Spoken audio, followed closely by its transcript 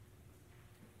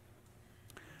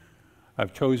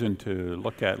I've chosen to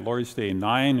look at Lord's Day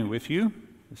 9 with you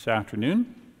this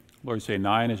afternoon. Lord's Day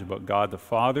 9 is about God the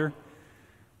Father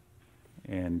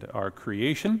and our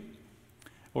creation.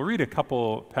 We'll read a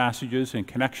couple passages in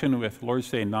connection with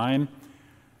Lord's Day 9.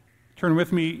 Turn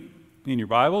with me in your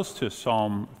Bibles to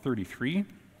Psalm 33.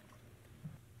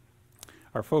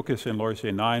 Our focus in Lord's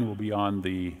Day 9 will be on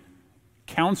the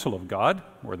counsel of God,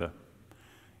 or the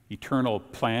eternal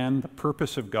plan, the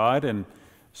purpose of God, and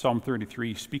Psalm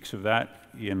 33 speaks of that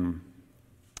in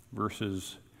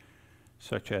verses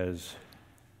such as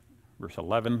verse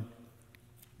 11,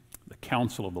 the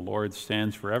counsel of the Lord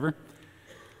stands forever.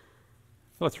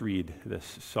 Let's read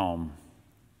this psalm.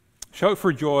 Shout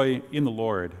for joy in the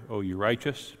Lord, O you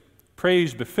righteous.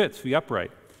 Praise befits the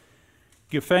upright.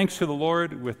 Give thanks to the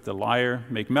Lord with the lyre.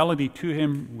 Make melody to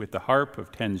him with the harp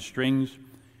of 10 strings.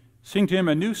 Sing to him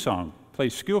a new song. Play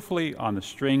skillfully on the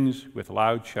strings with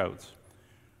loud shouts.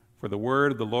 For the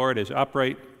word of the Lord is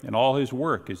upright, and all his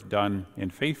work is done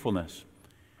in faithfulness.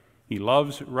 He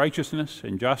loves righteousness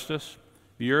and justice.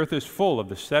 The earth is full of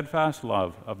the steadfast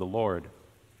love of the Lord.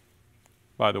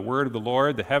 By the word of the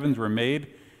Lord the heavens were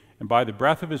made, and by the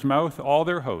breath of his mouth all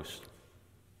their host.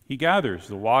 He gathers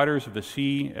the waters of the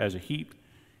sea as a heap.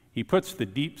 He puts the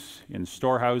deeps in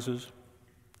storehouses.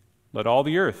 Let all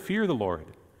the earth fear the Lord.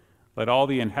 Let all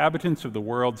the inhabitants of the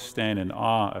world stand in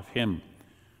awe of him.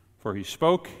 For he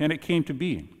spoke, and it came to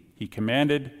be. He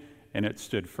commanded, and it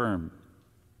stood firm.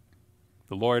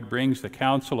 The Lord brings the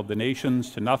counsel of the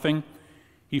nations to nothing.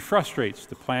 He frustrates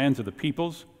the plans of the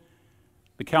peoples.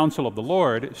 The counsel of the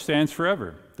Lord stands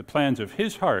forever, the plans of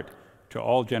his heart to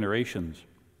all generations.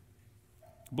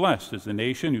 Blessed is the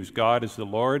nation whose God is the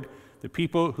Lord, the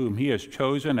people whom he has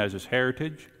chosen as his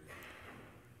heritage.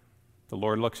 The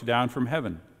Lord looks down from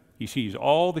heaven. He sees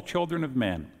all the children of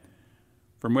men.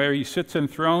 From where he sits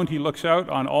enthroned, he looks out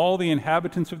on all the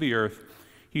inhabitants of the earth,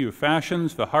 he who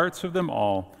fashions the hearts of them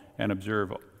all and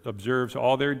observes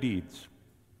all their deeds.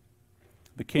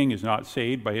 The king is not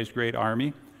saved by his great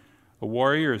army. A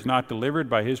warrior is not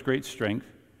delivered by his great strength.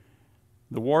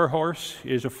 The war horse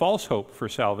is a false hope for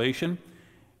salvation,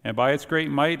 and by its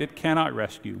great might it cannot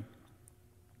rescue.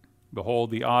 Behold,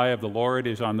 the eye of the Lord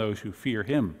is on those who fear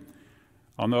him,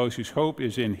 on those whose hope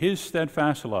is in his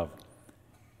steadfast love,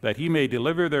 that he may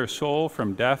deliver their soul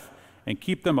from death and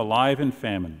keep them alive in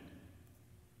famine.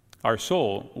 Our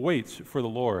soul waits for the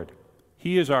Lord.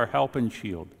 He is our help and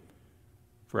shield.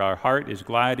 For our heart is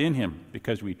glad in him,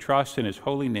 because we trust in his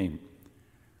holy name.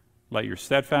 Let your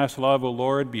steadfast love, O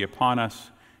Lord, be upon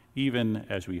us, even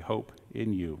as we hope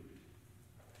in you.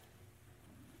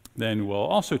 Then we'll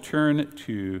also turn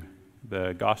to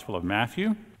the Gospel of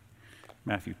Matthew,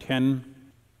 Matthew 10,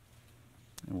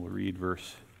 and we'll read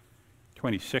verse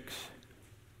 26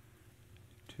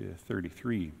 to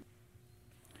 33.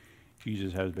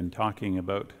 Jesus has been talking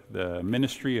about the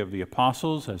ministry of the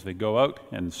apostles as they go out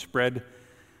and spread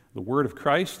the word of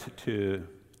Christ to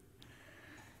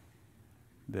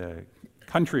the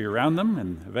country around them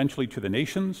and eventually to the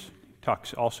nations. He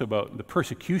talks also about the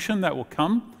persecution that will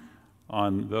come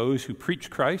on those who preach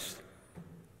Christ.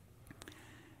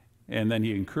 And then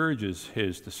he encourages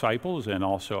his disciples and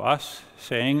also us,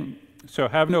 saying, "So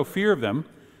have no fear of them,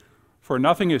 for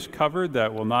nothing is covered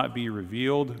that will not be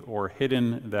revealed, or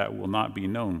hidden that will not be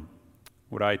known.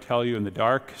 What I tell you in the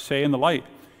dark, say in the light,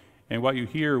 and what you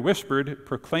hear whispered,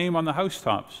 proclaim on the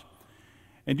housetops.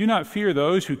 And do not fear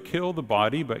those who kill the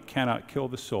body, but cannot kill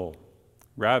the soul.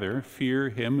 Rather, fear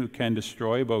him who can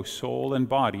destroy both soul and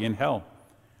body in hell.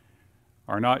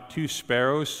 Are not 2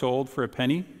 sparrows sold for a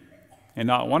penny? And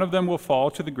not one of them will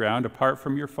fall to the ground apart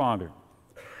from your Father.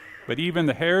 But even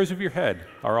the hairs of your head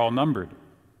are all numbered.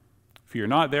 Fear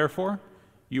not, therefore,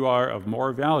 you are of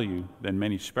more value than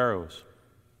many sparrows.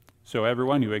 So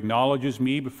everyone who acknowledges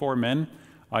me before men,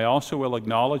 I also will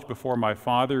acknowledge before my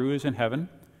Father who is in heaven.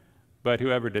 But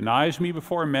whoever denies me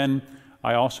before men,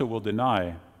 I also will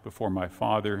deny before my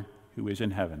Father who is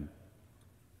in heaven."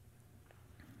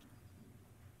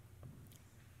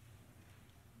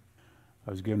 I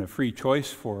was given a free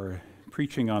choice for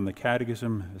preaching on the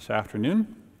Catechism this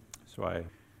afternoon, so I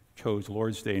chose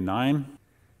Lord's Day 9,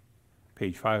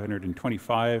 page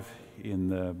 525 in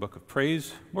the Book of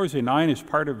Praise. Lord's Day 9 is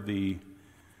part of the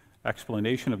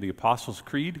explanation of the Apostles'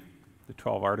 Creed, the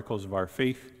 12 articles of our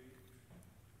faith,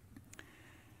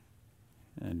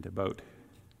 and about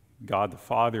God the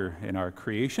Father in our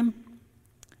creation.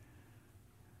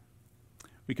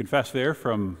 We confess there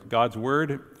from God's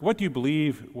Word, what do you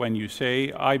believe when you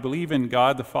say, I believe in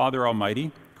God the Father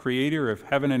Almighty, creator of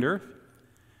heaven and earth?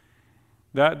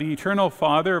 That the eternal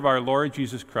Father of our Lord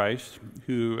Jesus Christ,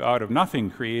 who out of nothing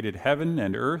created heaven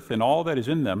and earth and all that is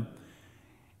in them,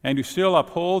 and who still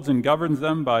upholds and governs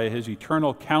them by his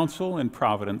eternal counsel and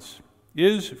providence,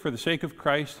 is, for the sake of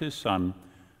Christ his Son,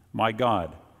 my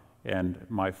God and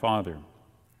my Father.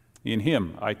 In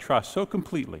him I trust so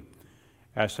completely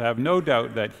as to have no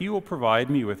doubt that he will provide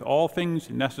me with all things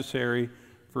necessary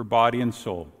for body and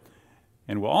soul,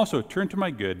 and will also turn to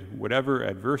my good whatever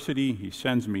adversity he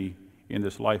sends me in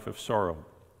this life of sorrow.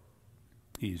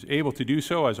 He is able to do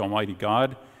so as Almighty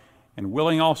God, and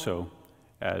willing also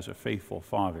as a faithful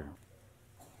Father.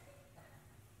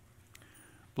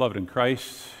 Beloved in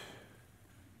Christ,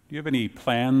 do you have any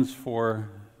plans for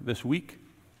this week?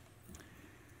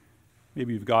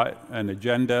 Maybe you've got an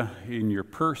agenda in your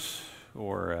purse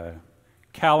or a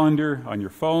calendar on your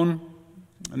phone,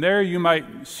 and there you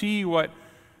might see what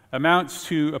amounts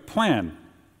to a plan.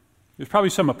 There's probably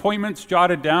some appointments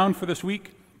jotted down for this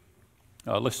week,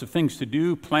 a list of things to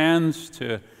do, plans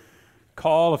to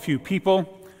call a few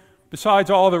people, besides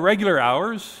all the regular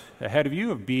hours ahead of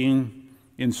you of being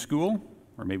in school,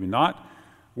 or maybe not,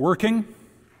 working,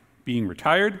 being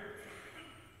retired.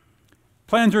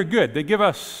 Plans are good. They give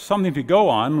us something to go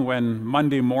on when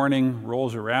Monday morning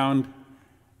rolls around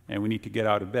and we need to get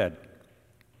out of bed.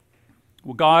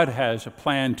 Well, God has a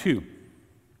plan too.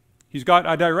 He's got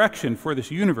a direction for this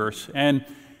universe, and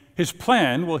his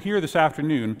plan, we'll hear this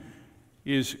afternoon,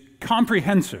 is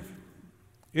comprehensive.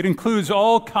 It includes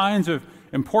all kinds of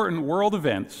important world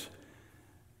events,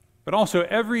 but also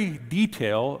every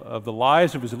detail of the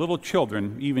lives of his little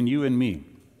children, even you and me.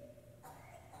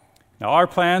 Now, our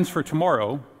plans for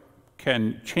tomorrow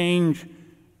can change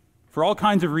for all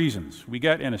kinds of reasons. We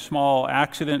get in a small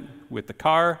accident with the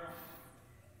car,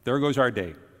 there goes our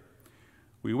day.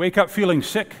 We wake up feeling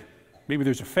sick, maybe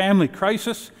there's a family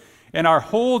crisis, and our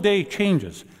whole day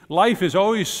changes. Life is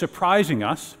always surprising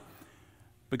us,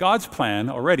 but God's plan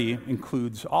already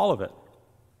includes all of it.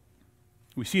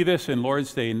 We see this in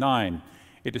Lord's Day 9.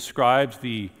 It describes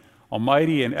the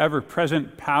almighty and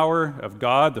ever-present power of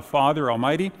God, the Father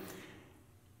Almighty.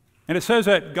 And it says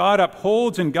that God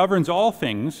upholds and governs all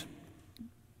things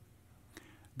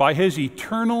by his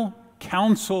eternal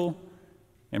counsel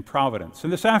and providence.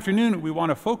 And this afternoon, we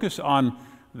want to focus on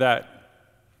that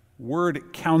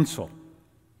word counsel.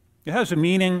 It has a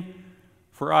meaning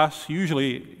for us,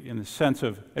 usually in the sense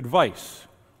of advice,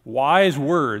 wise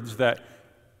words that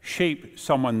shape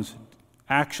someone's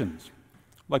actions.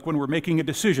 Like when we're making a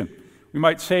decision, we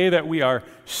might say that we are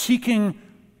seeking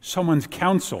someone's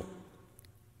counsel.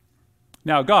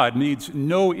 Now, God needs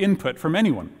no input from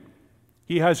anyone.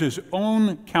 He has his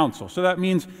own counsel. So that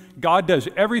means God does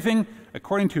everything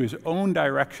according to his own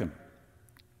direction.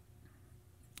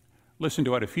 Listen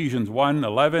to what Ephesians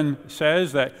 1:11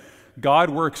 says, that God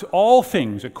works all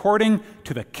things according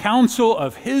to the counsel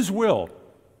of his will.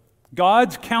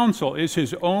 God's counsel is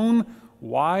his own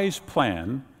wise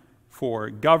plan for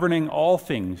governing all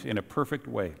things in a perfect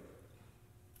way.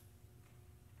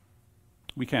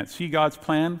 We can't see God's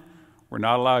plan. We're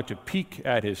not allowed to peek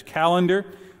at his calendar.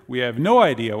 We have no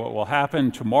idea what will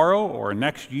happen tomorrow or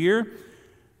next year.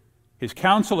 His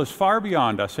counsel is far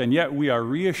beyond us, and yet we are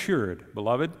reassured,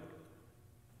 beloved.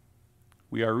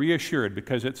 We are reassured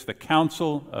because it's the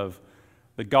counsel of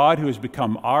the God who has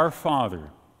become our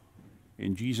Father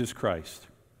in Jesus Christ.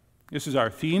 This is our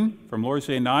theme from Lord's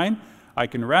Day 9. I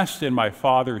can rest in my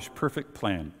Father's perfect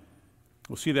plan.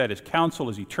 We'll see that his counsel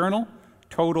is eternal,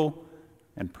 total,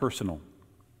 and personal.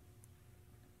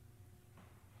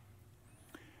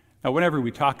 Now, whenever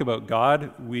we talk about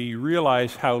God, we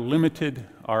realize how limited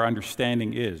our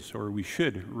understanding is, or we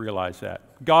should realize that.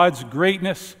 God's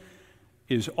greatness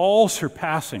is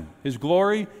all-surpassing, his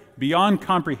glory beyond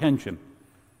comprehension.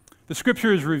 The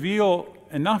Scriptures reveal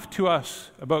enough to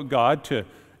us about God to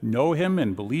know him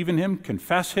and believe in him,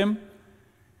 confess him,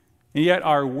 and yet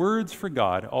our words for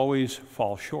God always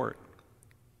fall short.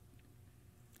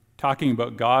 Talking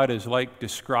about God is like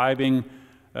describing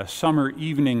a summer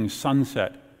evening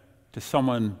sunset to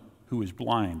someone who is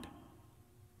blind.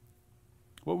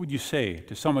 What would you say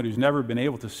to someone who's never been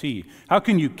able to see? How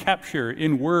can you capture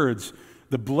in words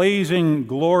the blazing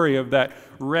glory of that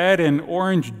red and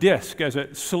orange disk as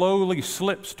it slowly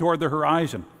slips toward the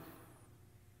horizon?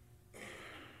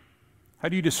 How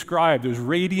do you describe those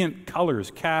radiant colors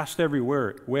cast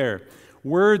everywhere? Where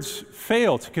words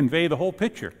fail to convey the whole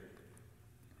picture.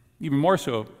 Even more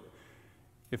so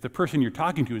if the person you're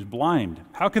talking to is blind.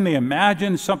 How can they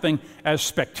imagine something as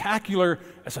spectacular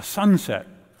as a sunset?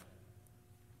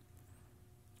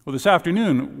 Well, this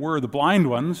afternoon, we're the blind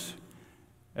ones,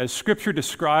 as Scripture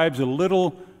describes a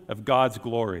little of God's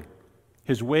glory.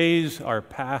 His ways are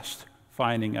past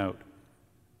finding out.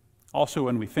 Also,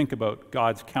 when we think about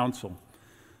God's counsel,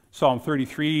 Psalm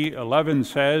 33:11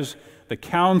 says, "The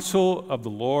counsel of the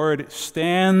Lord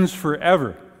stands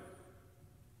forever,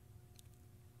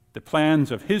 the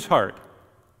plans of his heart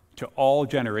to all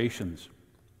generations."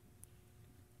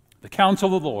 The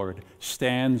counsel of the Lord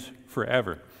stands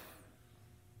forever.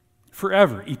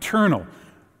 Forever, eternal.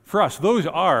 For us, those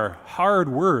are hard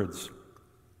words.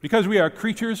 Because we are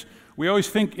creatures, we always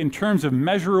think in terms of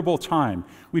measurable time.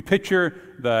 We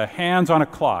picture the hands on a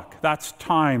clock. That's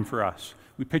time for us.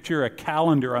 We picture a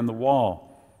calendar on the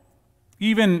wall.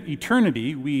 Even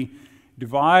eternity, we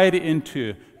divide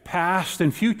into past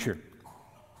and future.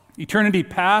 Eternity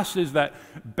past is that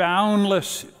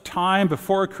boundless time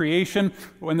before creation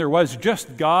when there was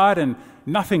just God and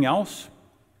nothing else.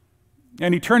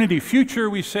 And eternity future,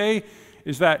 we say,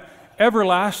 is that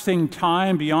everlasting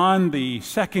time beyond the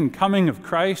second coming of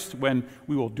Christ when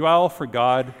we will dwell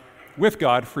with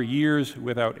God for years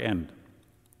without end.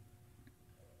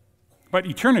 But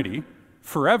eternity,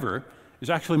 forever, is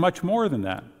actually much more than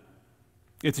that.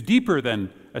 It's deeper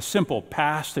than a simple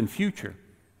past and future.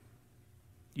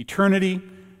 Eternity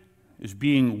is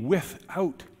being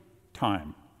without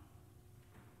time.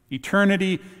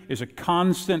 Eternity is a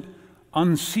constant,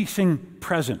 unceasing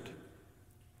present.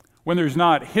 When there's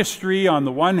not history on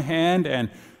the one hand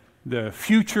and the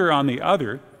future on the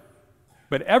other,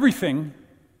 but everything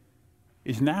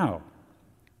is now.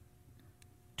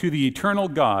 To the eternal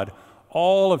God,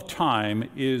 all of time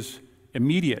is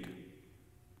immediate,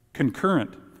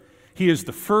 concurrent. He is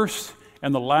the first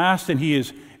and the last, and he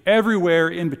is everywhere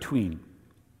in between.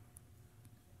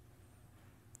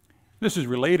 This is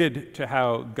related to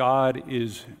how God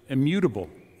is immutable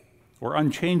or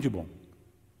unchangeable.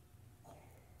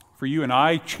 For you and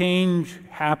I, change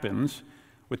happens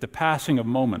with the passing of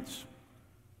moments.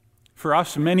 For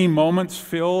us, many moments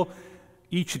fill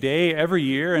each day, every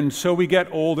year, and so we get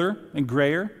older and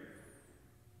grayer.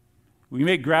 We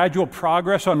make gradual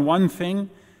progress on one thing,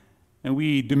 and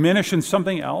we diminish in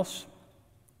something else.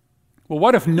 Well,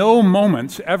 what if no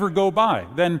moments ever go by?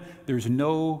 Then there's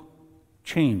no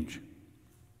change.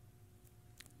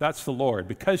 That's the Lord.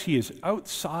 Because he is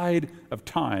outside of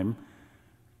time,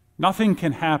 nothing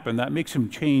can happen that makes him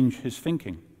change his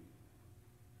thinking.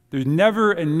 There's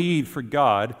never a need for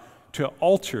God to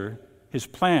alter his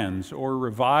plans or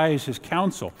revise his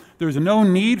counsel. There's no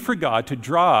need for God to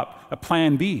draw up a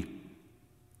plan B.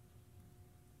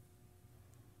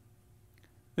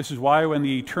 This is why when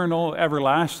the eternal,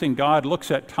 everlasting God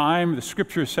looks at time, the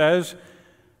Scripture says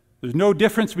there's no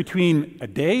difference between a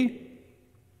day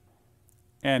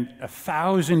and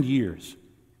 1,000 years.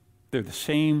 They're the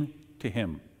same to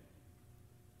him.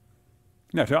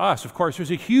 Now, to us, of course, there's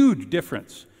a huge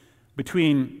difference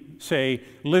between, say,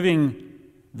 living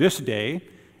this day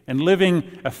and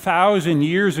living 1,000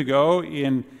 years ago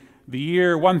in the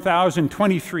year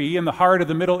 1023 in the heart of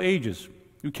the Middle Ages.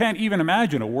 You can't even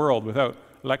imagine a world without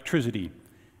electricity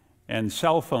and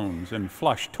cell phones and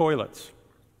flush toilets.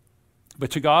 But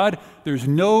to God, there's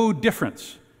no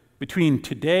difference between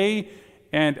today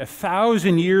and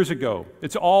 1,000 years ago.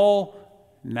 It's all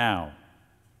now.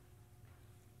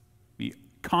 The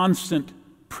constant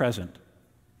present.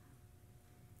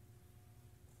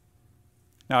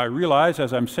 Now, I realize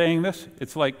as I'm saying this,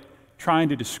 it's like trying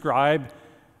to describe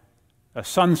a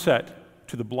sunset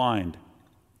to the blind.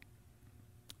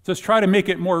 So let's try to make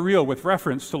it more real with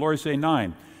reference to Lord's Day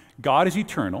 9. God is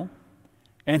eternal,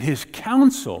 and his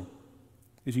counsel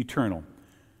is eternal.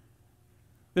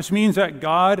 This means that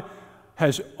God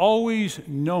has always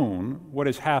known what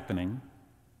is happening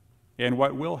and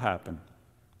what will happen.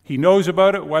 He knows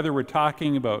about it whether we're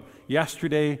talking about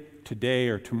yesterday, today,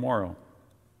 or tomorrow.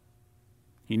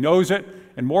 He knows it,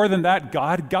 and more than that,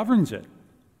 God governs it.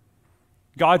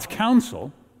 God's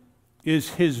counsel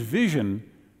is his vision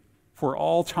for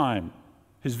all time,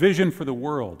 his vision for the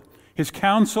world. His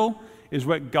counsel is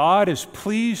what God is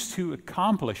pleased to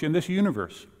accomplish in this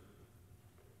universe.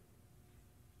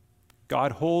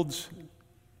 God holds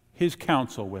his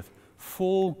counsel with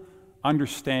full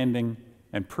understanding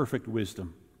and perfect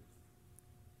wisdom.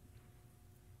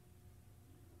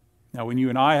 Now, when you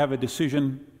and I have a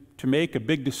decision to make, a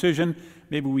big decision,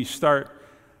 maybe we start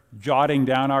jotting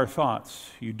down our thoughts.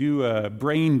 You do a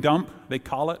brain dump, they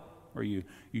call it, or you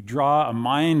draw a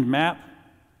mind map.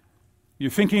 You're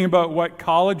thinking about what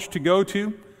college to go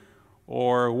to,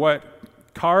 or what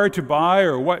car to buy,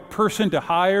 or what person to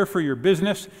hire for your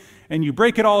business, and you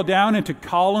break it all down into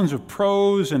columns of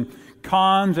pros and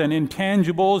cons and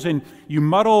intangibles, and you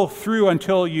muddle through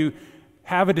until you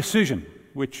have a decision,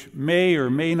 which may or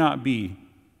may not be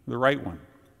the right one.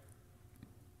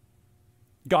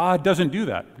 God doesn't do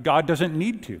that. God doesn't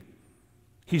need to.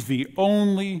 He's the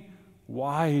only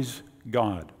wise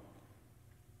God.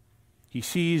 He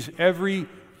sees every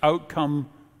outcome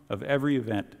of every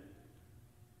event.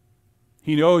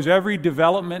 He knows every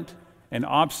development and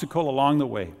obstacle along the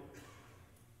way.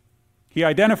 He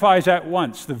identifies at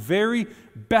once the very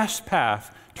best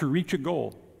path to reach a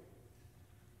goal.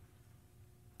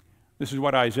 This is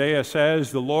what Isaiah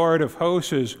says: the Lord of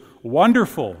hosts is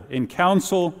wonderful in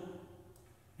counsel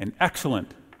and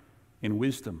excellent in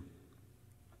wisdom.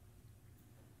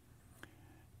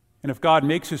 And if God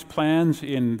makes his plans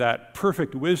in that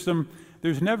perfect wisdom,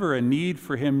 there's never a need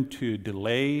for him to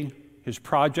delay his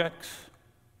projects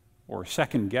or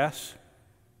second guess.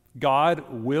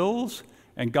 God wills,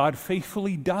 and God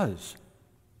faithfully does.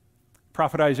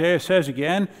 Prophet Isaiah says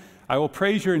again, I will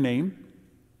praise your name,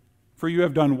 for you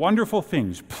have done wonderful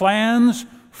things, plans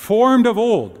formed of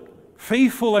old,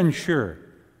 faithful and sure.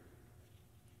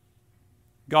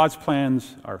 God's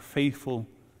plans are faithful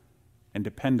and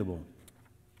dependable.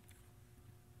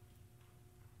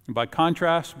 And by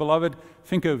contrast, beloved,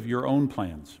 think of your own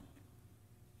plans.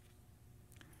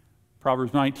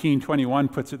 Proverbs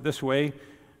 19:21 puts it this way: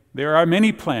 there are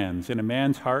many plans in a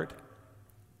man's heart,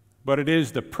 but it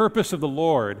is the purpose of the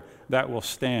Lord that will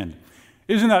stand.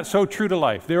 Isn't that so true to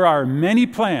life? There are many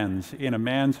plans in a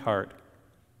man's heart.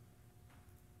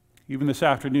 Even this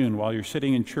afternoon, while you're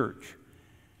sitting in church,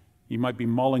 you might be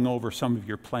mulling over some of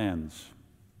your plans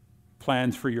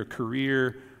for your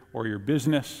career or your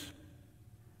business.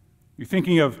 You're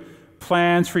thinking of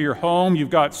plans for your home. You've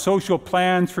got social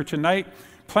plans for tonight,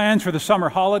 plans for the summer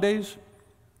holidays.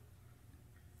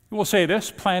 We'll say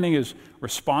this: planning is a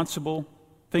responsible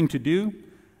thing to do.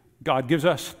 God gives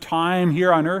us time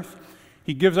here on earth.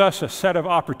 He gives us a set of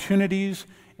opportunities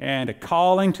and a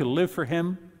calling to live for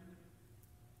him.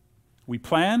 We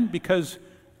plan because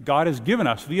God has given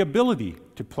us the ability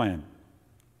to plan.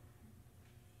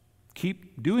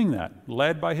 Keep doing that,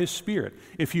 led by his Spirit.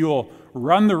 If you'll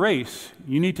run the race,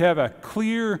 you need to have a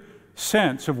clear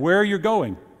sense of where you're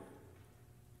going.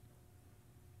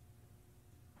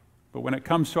 But when it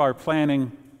comes to our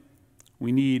planning,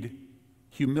 we need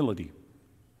humility.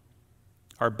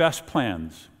 Our best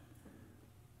plans,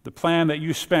 the plan that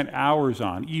you spent hours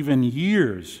on, even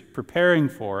years preparing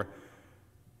for,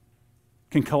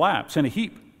 can collapse in a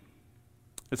heap.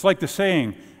 It's like the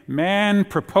saying, man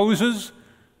proposes,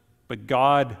 but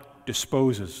God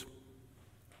disposes.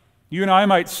 You and I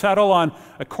might settle on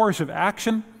a course of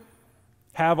action,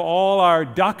 have all our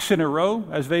ducks in a row,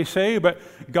 as they say, but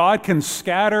God can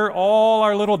scatter all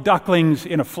our little ducklings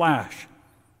in a flash.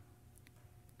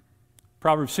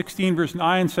 Proverbs 16, verse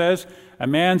 9 says, a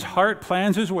man's heart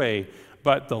plans his way,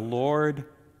 but the Lord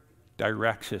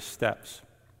directs his steps.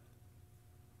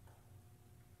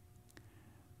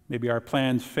 Maybe our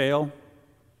plans fail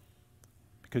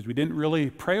because we didn't really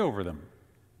pray over them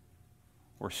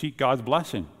or seek God's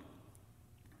blessing.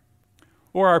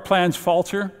 Or our plans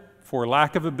falter for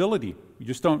lack of ability. We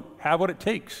just don't have what it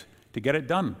takes to get it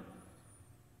done.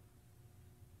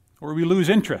 Or we lose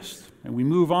interest and we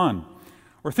move on.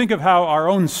 Or think of how our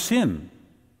own sin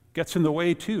gets in the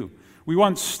way too. We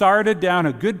once started down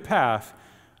a good path,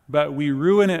 but we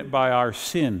ruin it by our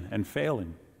sin and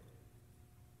failing.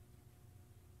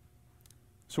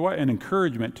 So what an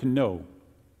encouragement to know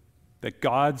that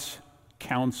God's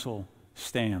counsel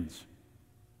stands.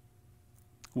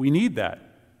 We need that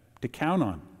to count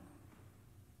on.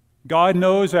 God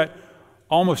knows that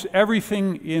almost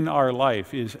everything in our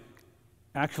life is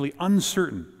actually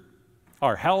uncertain.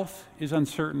 Our health is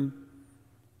uncertain.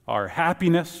 Our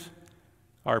happiness,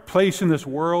 our place in this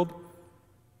world,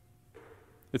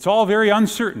 it's all very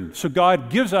uncertain. So God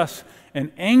gives us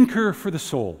an anchor for the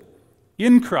soul.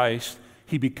 In Christ,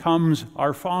 he becomes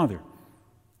our Father.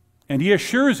 And he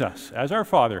assures us, as our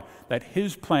Father, that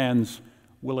his plans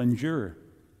will endure.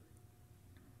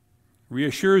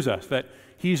 Reassures us that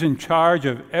he's in charge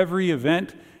of every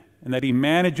event and that he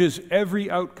manages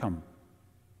every outcome.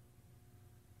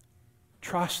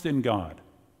 Trust in God,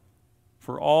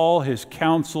 for all his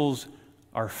counsels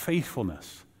are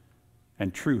faithfulness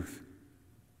and truth.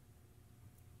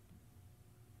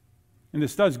 And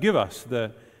this does give us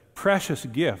the precious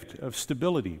gift of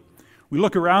stability. We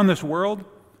look around this world,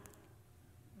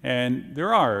 and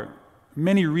there are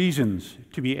many reasons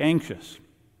to be anxious.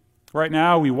 Right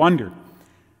now, we wonder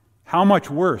how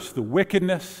much worse the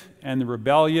wickedness and the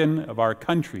rebellion of our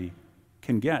country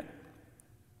can get.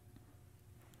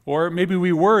 Or maybe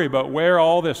we worry about where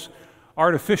all this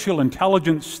artificial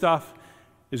intelligence stuff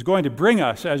is going to bring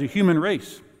us as a human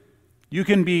race. You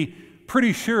can be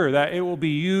pretty sure that it will be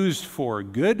used for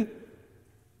good,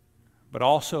 but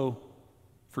also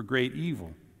for great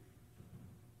evil.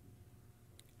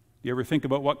 Do you ever think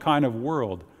about what kind of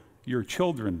world your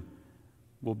children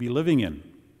will be living in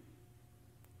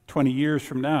 20 years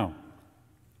from now?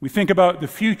 We think about the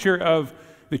future of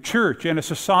the church and a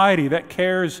society that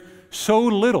cares so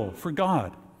little for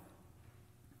God.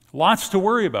 Lots to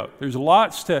worry about. There's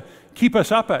lots to keep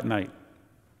us up at night.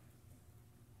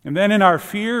 And then in our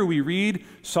fear, we read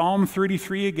Psalm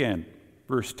 33 again,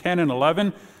 verse 10 and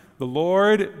 11. The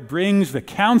Lord brings the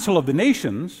counsel of the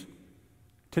nations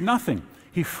to nothing.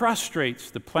 He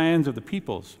frustrates the plans of the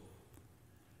peoples.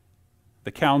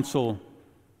 The counsel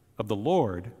of the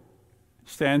Lord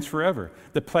stands forever,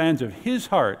 the plans of his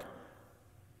heart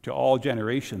to all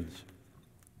generations.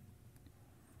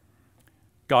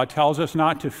 God tells us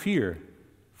not to fear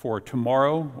for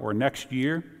tomorrow or next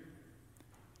year.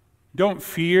 Don't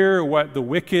fear what the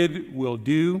wicked will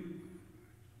do.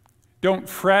 Don't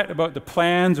fret about the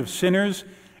plans of sinners.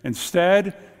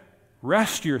 Instead,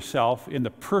 rest yourself in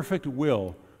the perfect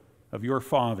will of your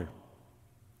Father.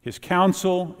 His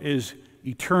counsel is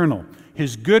eternal.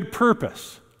 His good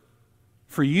purpose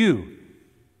for you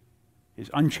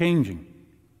is unchanging.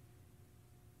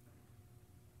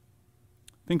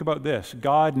 Think about this.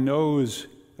 God knows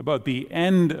about the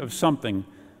end of something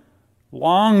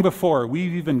long before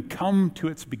we've even come to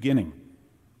its beginning.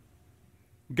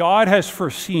 God has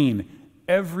foreseen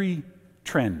every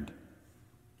trend.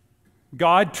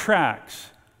 God tracks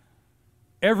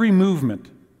every movement.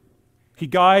 He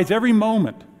guides every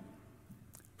moment.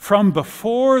 From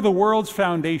before the world's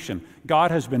foundation,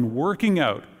 God has been working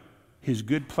out his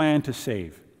good plan to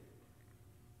save.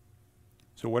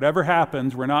 So whatever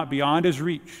happens, we're not beyond his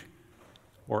reach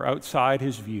or outside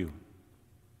his view.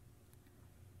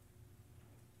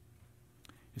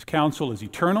 His counsel is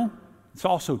eternal. It's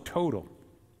also total.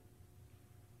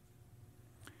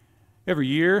 Every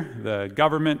year, the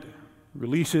government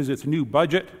releases its new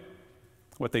budget,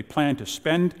 what they plan to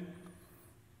spend.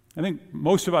 I think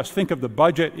most of us think of the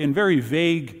budget in very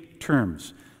vague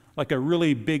terms, like a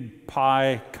really big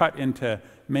pie cut into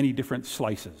many different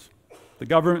slices. The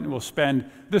government will spend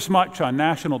this much on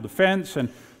national defense and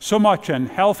so much on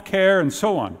health care and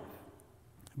so on.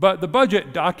 But the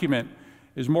budget document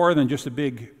is more than just a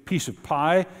big piece of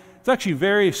pie. It's actually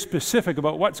very specific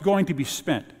about what's going to be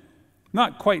spent.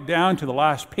 Not quite down to the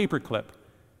last paperclip,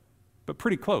 but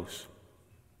pretty close.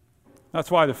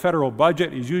 That's why the federal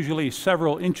budget is usually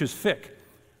several inches thick,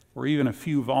 or even a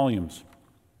few volumes.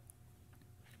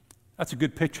 That's a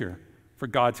good picture for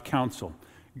God's counsel.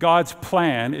 God's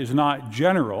plan is not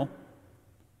general,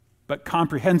 but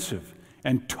comprehensive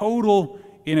and total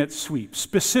in its sweep,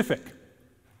 specific.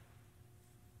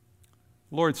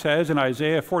 The Lord says in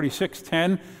Isaiah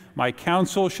 46:10, "My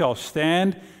counsel shall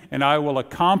stand, and I will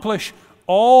accomplish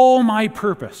all my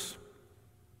purpose."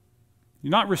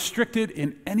 You're not restricted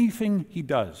in anything he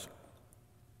does.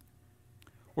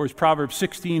 Or as Proverbs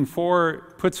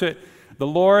 16:4 puts it, "The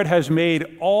Lord has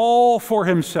made all for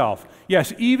himself,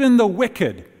 yes, even the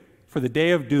wicked, for the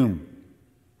day of doom."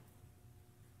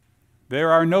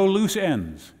 There are no loose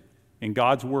ends in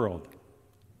God's world.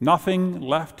 Nothing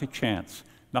left to chance,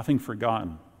 nothing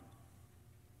forgotten.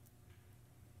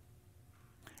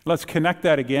 Let's connect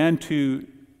that again to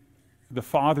the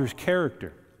Father's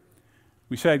character.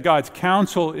 We said God's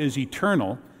counsel is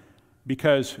eternal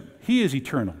because he is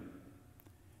eternal.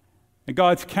 And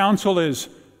God's counsel is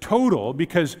total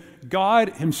because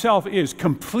God himself is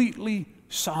completely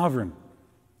sovereign.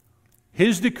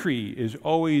 His decree is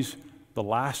always the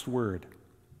last word.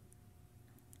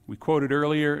 We quoted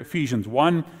earlier Ephesians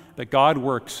 1 that God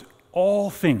works all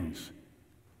things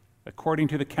according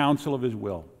to the counsel of his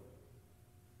will.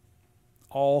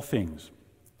 All things.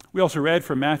 We also read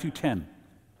from Matthew 10.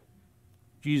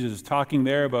 Jesus is talking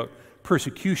there about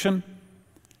persecution,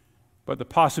 but the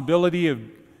possibility of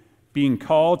being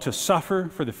called to suffer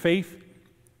for the faith.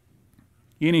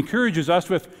 He encourages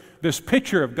us with this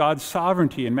picture of God's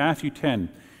sovereignty in Matthew 10.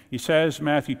 He says,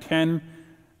 Matthew 10,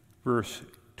 verse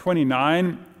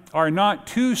 29, "Are not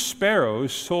 2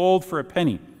 sparrows sold for a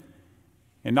penny?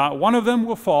 And not one of them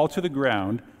will fall to the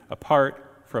ground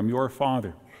apart from your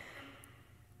Father."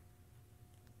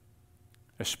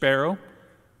 A sparrow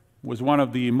was one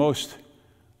of the most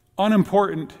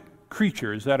unimportant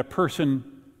creatures that a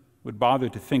person would bother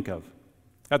to think of.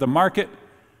 At the market,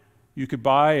 you could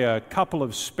buy a couple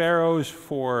of sparrows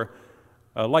for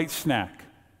a light snack.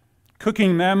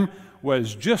 Cooking them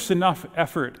was just enough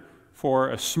effort for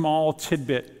a small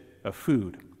tidbit of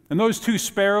food. And those 2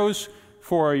 sparrows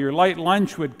for your light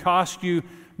lunch would cost you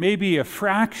maybe a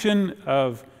fraction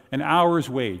of an hour's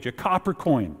wage, a copper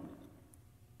coin.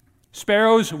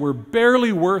 Sparrows were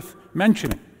barely worth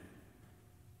mentioning.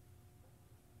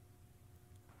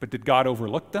 But did God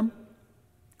overlook them?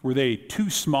 Were they too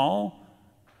small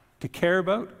to care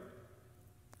about?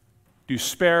 Do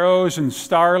sparrows and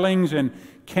starlings and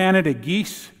Canada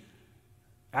geese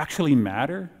actually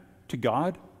matter to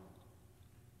God?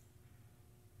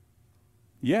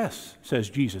 Yes, says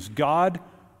Jesus. God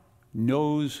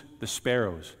knows the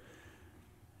sparrows.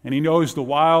 And he knows the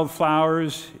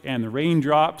wildflowers and the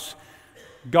raindrops.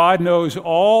 God knows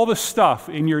all the stuff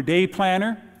in your day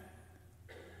planner.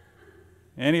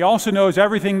 And he also knows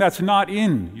everything that's not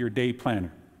in your day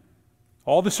planner.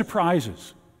 All the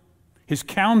surprises. His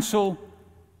counsel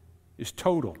is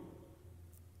total.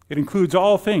 It includes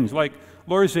all things, like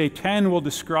Lord's Day 10 will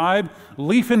describe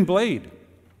leaf and blade,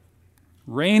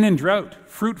 rain and drought,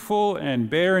 fruitful and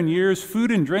barren years,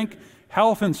 food and drink,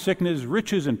 health and sickness,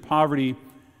 riches and poverty.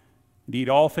 Indeed,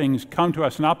 all things come to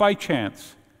us not by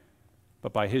chance,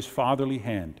 but by his fatherly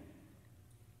hand.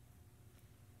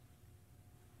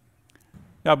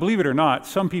 Now, believe it or not,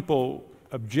 some people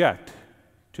object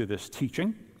to this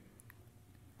teaching.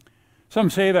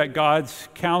 Some say that God's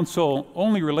counsel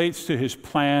only relates to his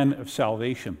plan of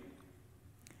salvation.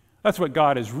 That's what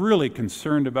God is really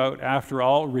concerned about, after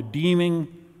all, redeeming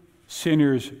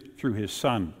sinners through his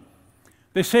Son.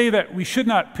 They say that we should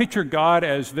not picture God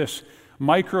as this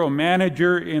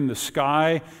micromanager in the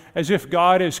sky, as if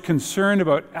God is concerned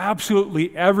about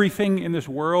absolutely everything in this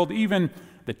world, even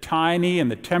the tiny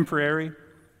and the temporary.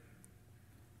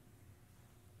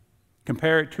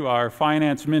 Compare it to our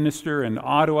finance minister in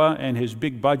Ottawa and his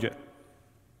big budget.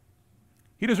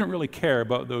 He doesn't really care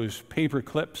about those paper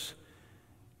clips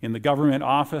in the government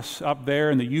office up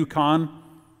there in the Yukon.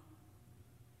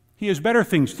 He has better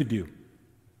things to do.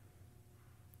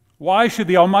 Why should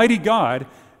the Almighty God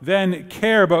then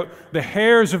care about the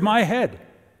hairs of my head?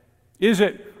 Is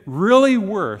it really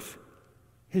worth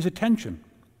his attention?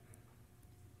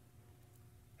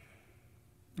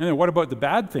 And then what about the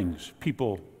bad things,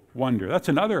 people wonder? That's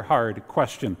another hard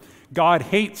question. God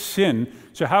hates sin,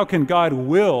 so how can God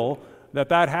will that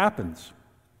happens?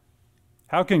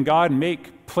 How can God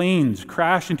make planes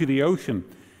crash into the ocean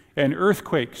and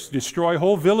earthquakes destroy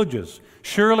whole villages?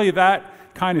 Surely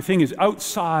that kind of thing is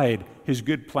outside his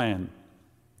good plan.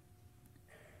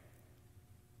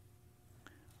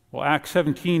 Well, Acts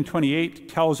 17:28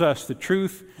 tells us the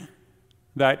truth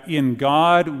that in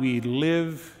God we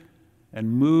live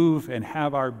and move and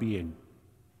have our being.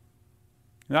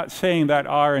 Not saying that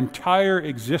our entire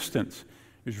existence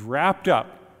is wrapped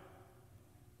up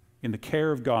in the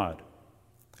care of God.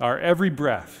 Our every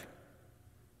breath,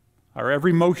 our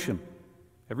every motion,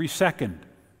 every second.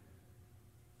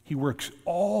 He works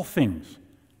all things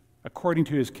according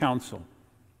to his counsel.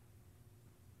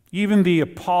 Even the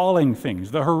appalling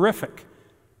things, the horrific,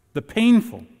 the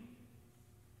painful,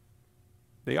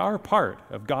 they are part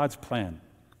of God's plan.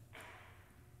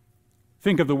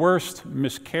 Think of the worst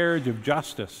miscarriage of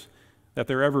justice that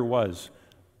there ever was.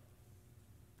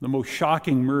 The most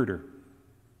shocking murder.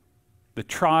 The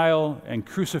trial and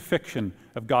crucifixion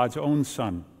of God's own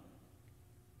Son.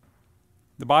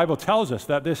 The Bible tells us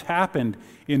that this happened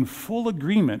in full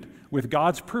agreement with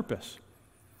God's purpose.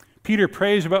 Peter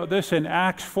prays about this in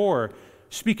Acts 4,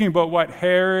 speaking about what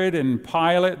Herod and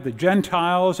Pilate, the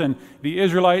Gentiles and the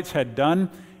Israelites had done.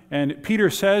 And Peter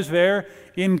says there,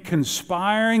 in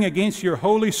conspiring against your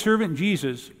holy servant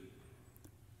Jesus,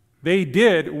 they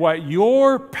did what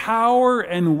your power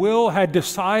and will had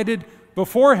decided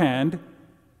beforehand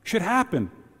should happen.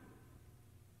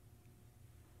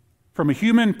 From a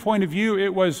human point of view,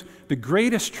 it was the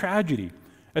greatest tragedy,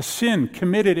 a sin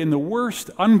committed in the worst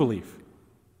unbelief.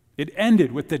 It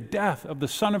ended with the death of the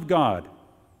Son of God.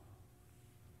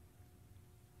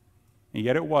 And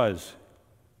yet it was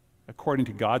according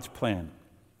to God's plan.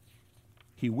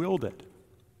 He willed it.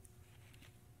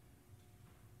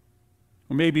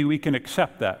 Well, maybe we can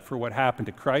accept that for what happened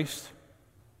to Christ.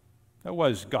 That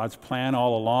was God's plan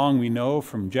all along, we know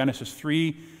from Genesis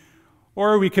 3.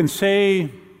 Or we can say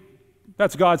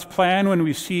that's God's plan when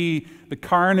we see the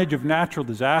carnage of natural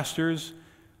disasters,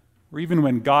 or even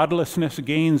when godlessness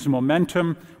gains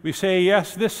momentum. We say,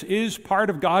 yes, this is part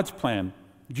of God's plan.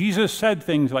 Jesus said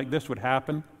things like this would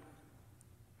happen.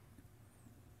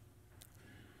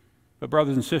 But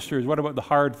brothers and sisters, what about the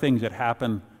hard things that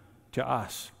happen to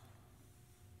us?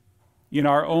 In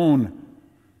our own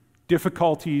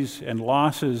difficulties and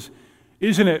losses,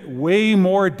 isn't it way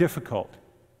more difficult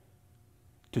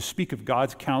to speak of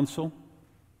God's counsel?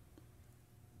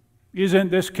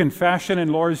 Isn't this confession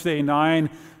in Lord's Day 9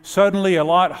 suddenly a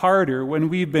lot harder when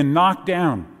we've been knocked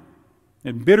down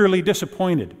and bitterly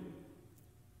disappointed?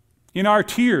 In our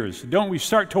tears, don't we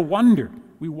start to wonder?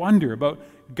 We wonder about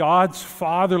God's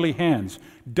fatherly hands.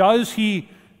 Does he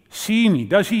see me?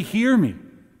 Does he hear me?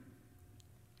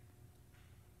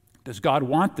 Does God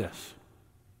want this?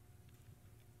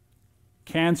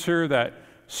 Cancer that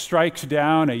strikes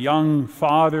down a young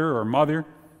father or mother,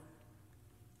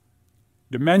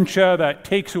 dementia that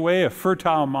takes away a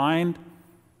fertile mind,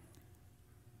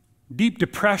 deep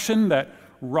depression that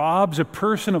robs a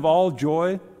person of all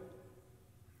joy,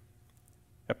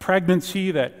 a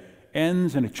pregnancy that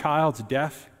ends in a child's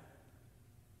death,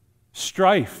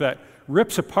 strife that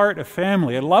rips apart a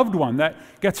family, a loved one that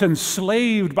gets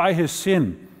enslaved by his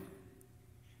sin.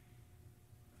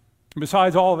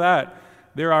 Besides all that,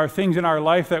 there are things in our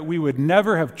life that we would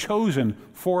never have chosen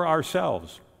for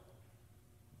ourselves.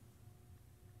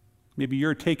 Maybe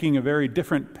you're taking a very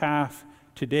different path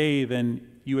today than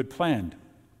you had planned.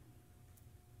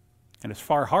 And it's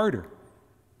far harder.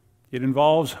 It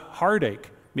involves heartache,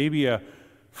 maybe a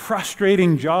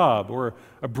frustrating job or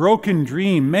a broken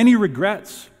dream, many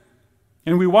regrets.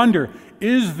 And we wonder,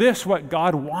 is this what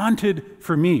God wanted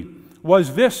for me?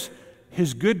 Was this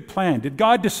his good plan? Did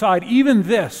God decide even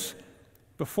this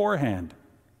beforehand?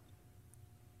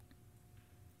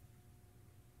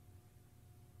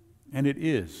 And it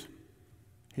is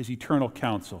his eternal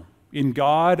counsel. In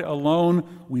God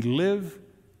alone we live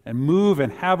and move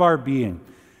and have our being.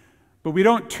 But we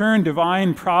don't turn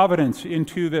divine providence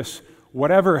into this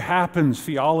whatever happens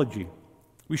theology.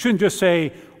 We shouldn't just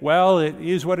say, well, it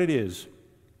is what it is.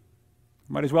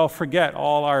 Might as well forget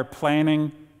all our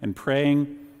planning and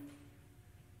praying.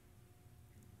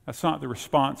 That's not the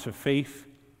response of faith.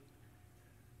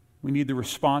 We need the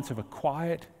response of a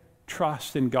quiet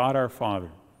trust in God our Father.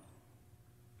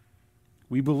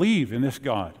 We believe in this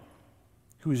God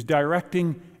who is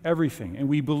directing everything, and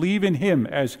we believe in him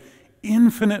as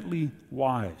infinitely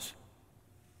wise,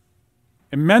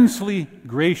 immensely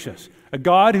gracious, a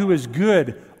God who is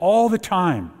good all the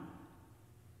time.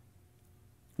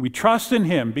 We trust in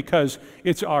him because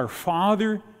it's our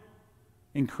Father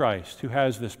in Christ who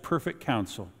has this perfect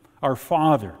counsel, our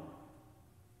Father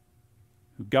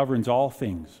who governs all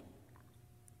things.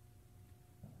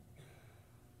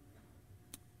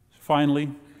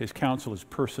 Finally, his counsel is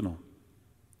personal.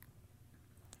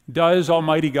 Does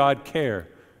Almighty God care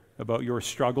about your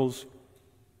struggles?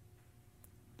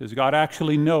 Does God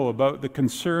actually know about the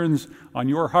concerns on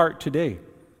your heart today?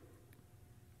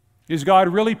 Is God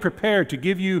really prepared to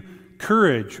give you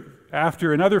courage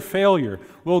after another failure?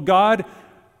 Will God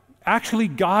actually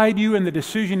guide you in the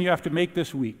decision you have to make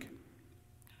this week?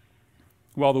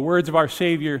 Well, the words of our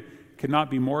Savior cannot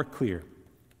be more clear.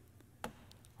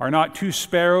 Are not 2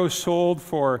 sparrows sold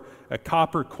for a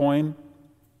copper coin?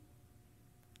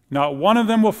 Not one of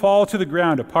them will fall to the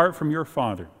ground apart from your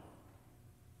Father.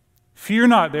 Fear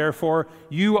not, therefore,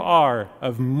 you are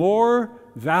of more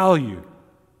value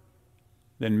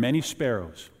than many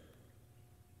sparrows.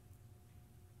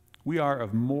 We are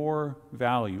of more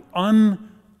value,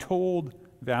 untold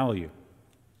value.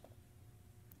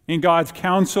 In God's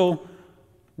counsel,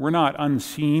 we're not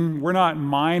unseen. We're not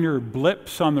minor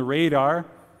blips on the radar.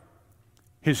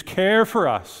 His care for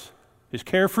us, his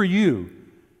care for you,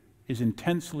 is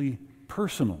intensely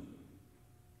personal.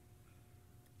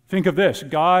 Think of this.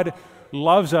 God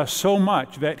loves us so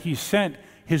much that he sent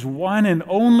his one and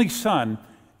only Son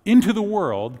into the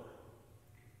world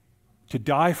to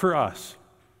die for us,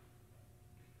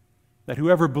 that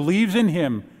whoever believes in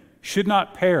him should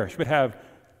not perish but have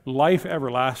life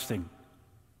everlasting.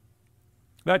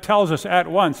 That tells us at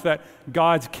once that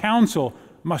God's counsel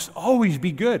must always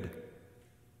be good.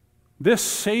 This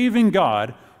saving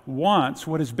God wants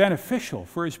what is beneficial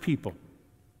for his people.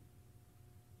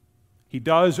 He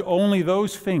does only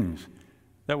those things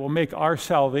that will make our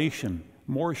salvation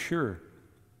more sure.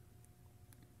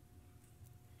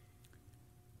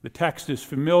 The text is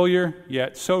familiar,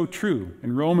 yet so true.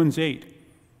 In Romans 8,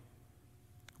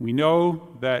 we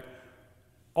know that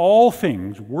all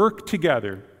things work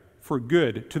together for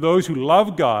good to those who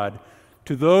love God,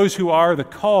 to those who are the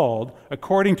called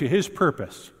according to his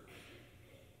purpose.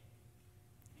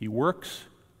 He works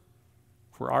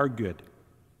for our good.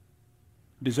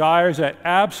 Desires that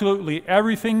absolutely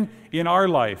everything in our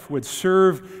life would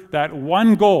serve that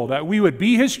one goal, that we would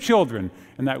be his children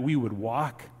and that we would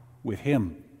walk with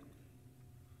him.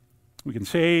 We can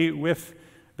say with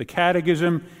the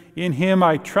Catechism, in him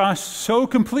I trust so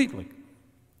completely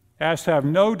as to have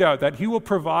no doubt that he will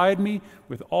provide me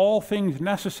with all things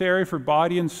necessary for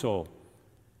body and soul,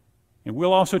 and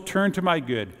will also turn to my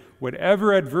good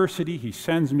whatever adversity he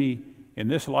sends me in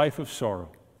this life of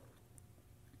sorrow.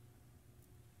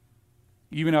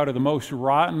 Even out of the most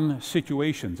rotten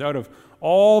situations, out of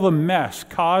all the mess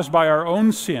caused by our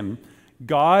own sin,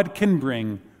 God can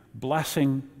bring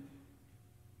blessing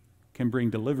can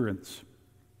bring deliverance.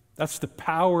 That's the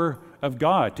power of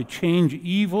God to change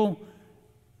evil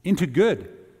into good,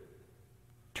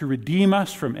 to redeem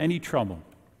us from any trouble.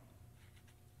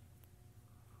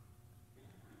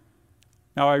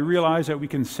 Now, I realize that we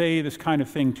can say this kind of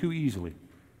thing too easily,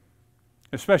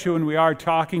 especially when we are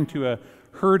talking to a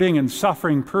hurting and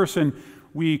suffering person.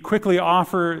 We quickly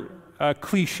offer a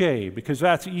cliche because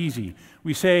that's easy.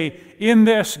 We say, in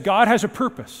this, God has a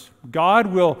purpose. God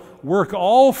will work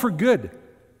all for good.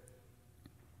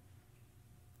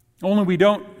 Only we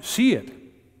don't see it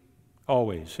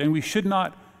always, and we should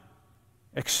not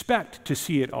expect to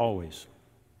see it always.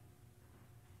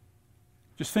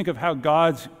 Just think of how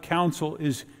God's counsel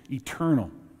is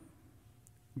eternal.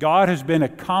 God has been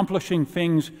accomplishing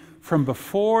things from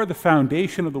before the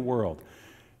foundation of the world.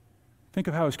 Think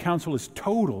of how his counsel is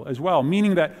total as well,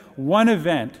 meaning that one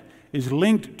event is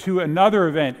linked to another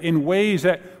event in ways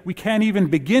that we can't even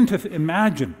begin to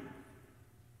imagine.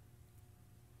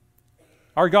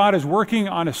 Our God is working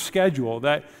on a schedule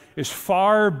that is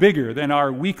far bigger than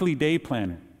our weekly day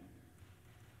planner,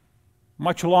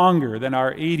 much longer than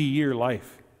our 80-year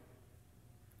life.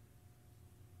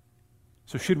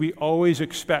 So should we always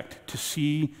expect to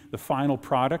see the final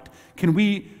product? Can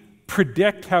we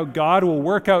predict how God will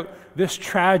work out this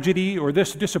tragedy or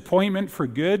this disappointment for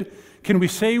good? Can we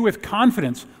say with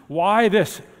confidence why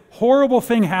this horrible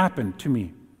thing happened to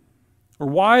me? Or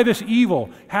why this evil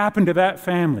happened to that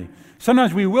family?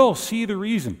 Sometimes we will see the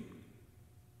reason.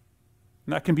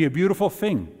 And that can be a beautiful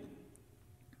thing.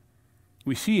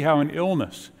 We see how an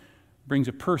illness brings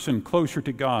a person closer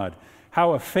to God,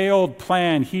 how a failed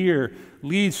plan here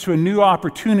leads to a new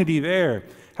opportunity there,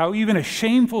 how even a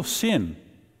shameful sin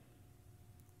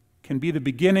can be the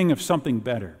beginning of something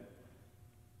better.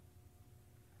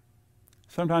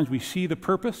 Sometimes we see the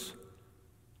purpose,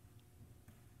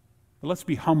 but let's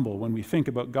be humble when we think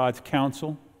about God's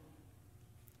counsel.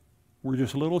 We're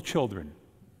just little children,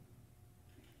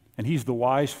 and he's the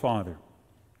wise Father.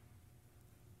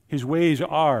 His ways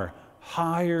are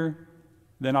higher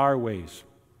than our ways,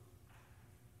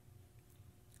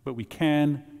 but we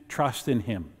can trust in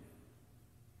him.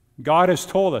 God has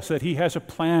told us that he has a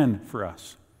plan for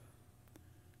us,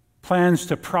 plans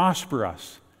to prosper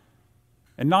us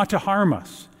and not to harm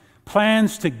us,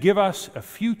 plans to give us a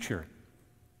future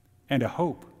and a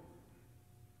hope.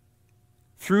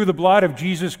 Through the blood of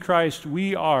Jesus Christ,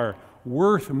 we are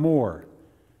worth more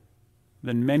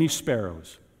than many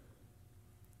sparrows,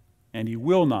 and he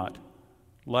will not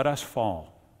let us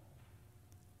fall.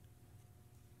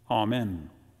 Amen.